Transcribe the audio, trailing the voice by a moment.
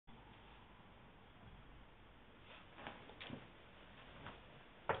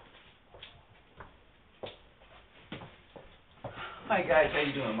Hi guys, how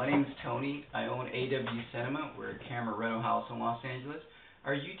you doing? My name is Tony. I own AW Cinema. We're a camera rental house in Los Angeles.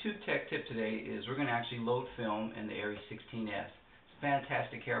 Our YouTube tech tip today is we're going to actually load film in the Arri 16S. It's a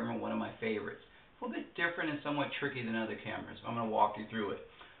fantastic camera, one of my favorites. It's a little bit different and somewhat tricky than other cameras. I'm going to walk you through it.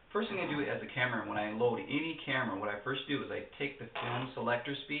 First thing I do as a camera, when I load any camera, what I first do is I take the film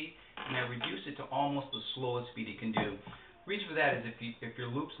selector speed and I reduce it to almost the slowest speed it can do. The reason for that is if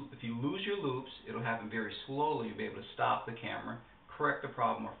you lose your loops, it'll happen very slowly. You'll be able to stop the camera, correct the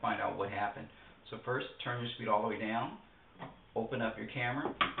problem, or find out what happened. So first, turn your speed all the way down, open up your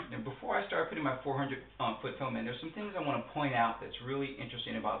camera, and before I start putting my 400-foot film in, there's some things I want to point out that's really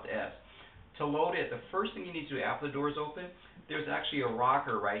interesting about the S. To load it, the first thing you need to do after the door is open, there's actually a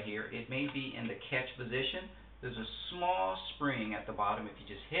rocker right here. It may be in the catch position. There's a small spring at the bottom. If you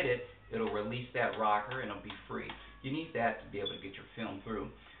just hit it, it'll release that rocker and it'll be free. You need that to be able to get your film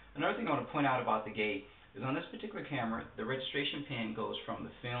through. Another thing I want to point out about the gate is on this particular camera, the registration pin goes from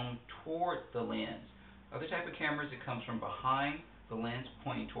the film toward the lens. Other type of cameras, it comes from behind the lens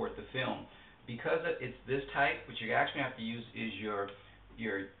pointing toward the film. Because it's this type, what you actually have to use is your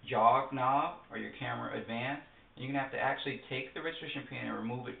jog knob or your camera advance. And you're going to have to actually take the registration pin and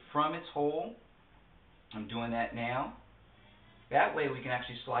remove it from its hole. I'm doing that now. That way we can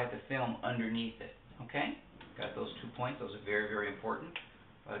actually slide the film underneath it. Okay? Got those 2 points. Those are very, very important.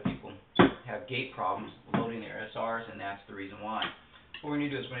 A lot of people have gate problems loading their SRs, and that's the reason why. What we're going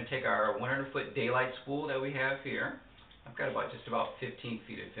to do is we're going to take our 100-foot daylight spool that we have here. I've got just about 15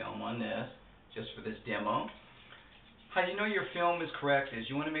 feet of film on this, just for this demo. How you know your film is correct is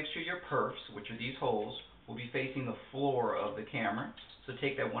you want to make sure your perfs, which are these holes, will be facing the floor of the camera. So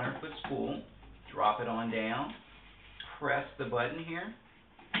take that 100-foot spool, drop it on down, press the button here,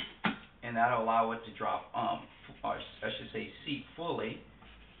 and that'll allow it to drop, or I should say seat fully,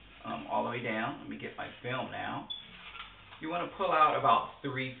 all the way down. Let me get my film now. You want to pull out about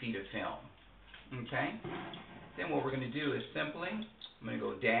 3 feet of film. Okay? Then what we're going to do is simply, I'm going to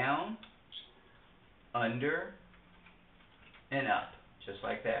go down, under, and up, just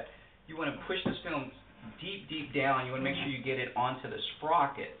like that. You want to push this film deep, deep down. You want to make sure you get it onto the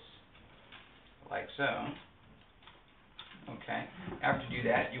sprockets, like so. Okay. After you do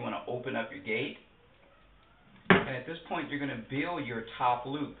that, you want to open up your gate. And at this point, you're going to build your top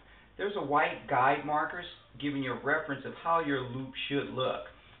loop. There's a white guide marker giving you a reference of how your loop should look.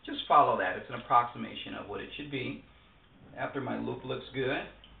 Just follow that. It's an approximation of what it should be. After my loop looks good,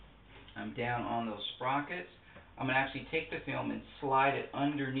 I'm down on those sprockets. I'm going to actually take the film and slide it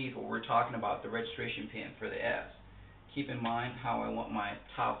underneath what we're talking about, the registration pin for the S. Keep in mind how I want my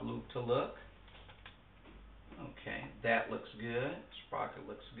top loop to look. Okay, that looks good. Sprocket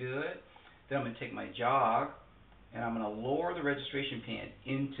looks good. Then I'm going to take my jog and I'm going to lower the registration pin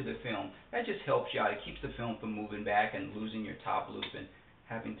into the film. That just helps you out. It keeps the film from moving back and losing your top loop and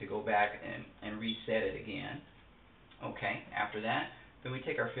having to go back and reset it again. Okay, after that, then we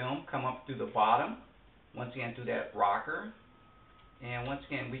take our film, come up through the bottom, once again through that rocker, and once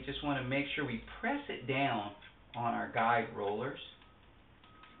again we just want to make sure we press it down on our guide rollers,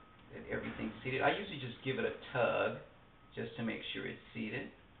 that everything's seated. I usually just give it a tug just to make sure it's seated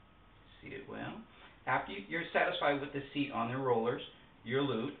well. After you're satisfied with the seat on the rollers, your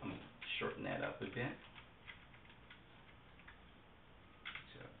loop, I'm going to shorten that up a bit,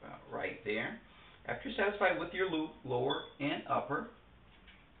 so about right there. After you're satisfied with your loop, lower and upper,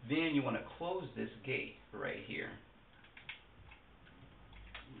 then you want to close this gate right here.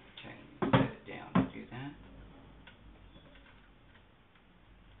 Okay, set it down to do that.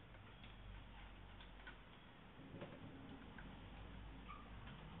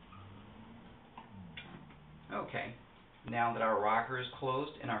 Okay, now that our rocker is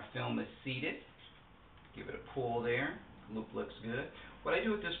closed and our film is seated, give it a pull there. Loop looks good. What I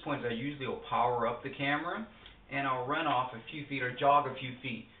do at this point is I usually will power up the camera and I'll run off a few feet or jog a few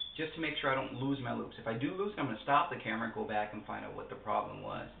feet just to make sure I don't lose my loops. If I do lose it, I'm going to stop the camera and go back and find out what the problem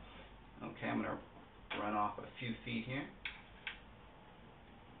was. Okay, I'm going to run off a few feet here.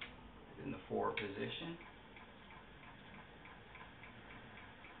 In the forward position.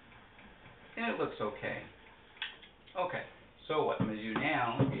 And it looks okay. Okay, so what I'm going to do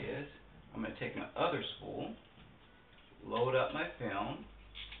now is I'm going to take my other spool, load up my film,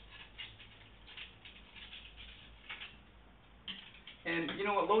 and you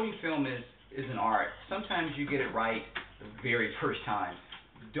know what, loading film is an art. Sometimes you get it right the very first time.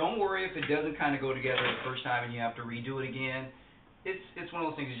 Don't worry if it doesn't kind of go together the first time and you have to redo it again. It's one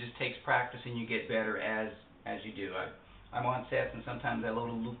of those things that just takes practice and you get better as you do. I'm on sets and sometimes I load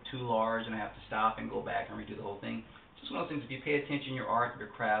a loop too large and I have to stop and go back and redo the whole thing. Just one of those things, if you pay attention to your art, your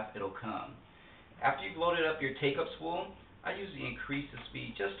craft, it'll come. After you've loaded up your take-up spool, I usually increase the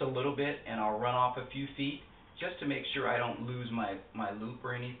speed just a little bit, and I'll run off a few feet just to make sure I don't lose my loop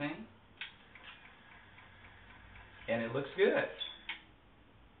or anything. And it looks good.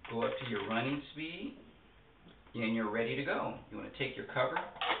 Go up to your running speed, and you're ready to go. You want to take your cover,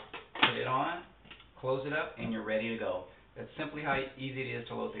 put it on, close it up, and you're ready to go. That's simply how easy it is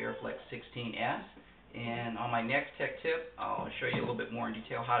to load the Arriflex 16S. And on my next tech tip, I'll show you a little bit more in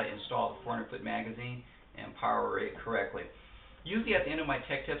detail how to install the 400-foot magazine and power it correctly. Usually at the end of my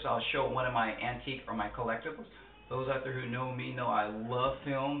tech tips, I'll show one of my antique or my collectibles. Those out there who know me know I love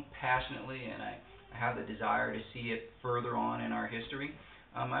film passionately, and I have the desire to see it further on in our history.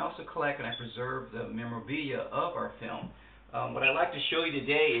 I also collect and I preserve the memorabilia of our film. What I'd like to show you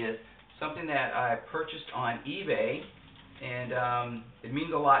today is something that I purchased on eBay, and it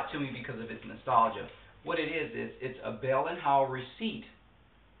means a lot to me because of its nostalgia. What it is it's a Bell & Howell receipt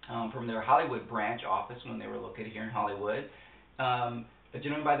from their Hollywood branch office when they were located here in Hollywood. A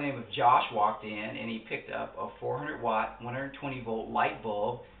gentleman by the name of Josh walked in and he picked up a 400-watt, 120-volt light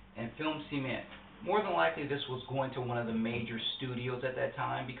bulb and film cement. More than likely this was going to one of the major studios at that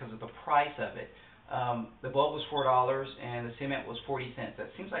time because of the price of it. The bulb was $4 and the cement was 40 cents.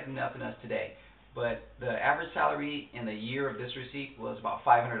 That seems like nothing to us today, but the average salary in the year of this receipt was about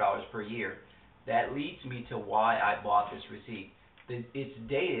 $500 per year. That leads me to why I bought this receipt. It's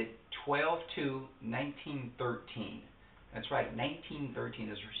dated 12/2/1913. That's right, 1913.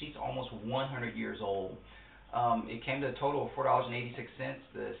 This receipt's almost 100 years old. It came to a total of $4.86.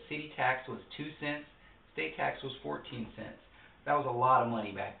 The city tax was 2 cents. State tax was 14 cents. That was a lot of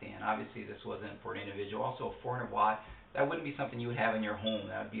money back then. Obviously, this wasn't for an individual. Also, a 400-watt, that wouldn't be something you would have in your home.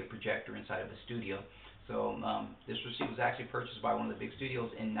 That would be a projector inside of a studio. So this receipt was actually purchased by one of the big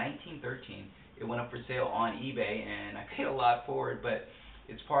studios in 1913. It went up for sale on eBay, and I paid a lot for it, but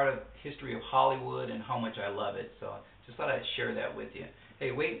it's part of history of Hollywood and how much I love it. So just thought I'd share that with you.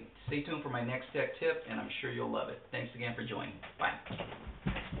 Hey, stay tuned for my next tech tip, and I'm sure you'll love it. Thanks again for joining. Bye.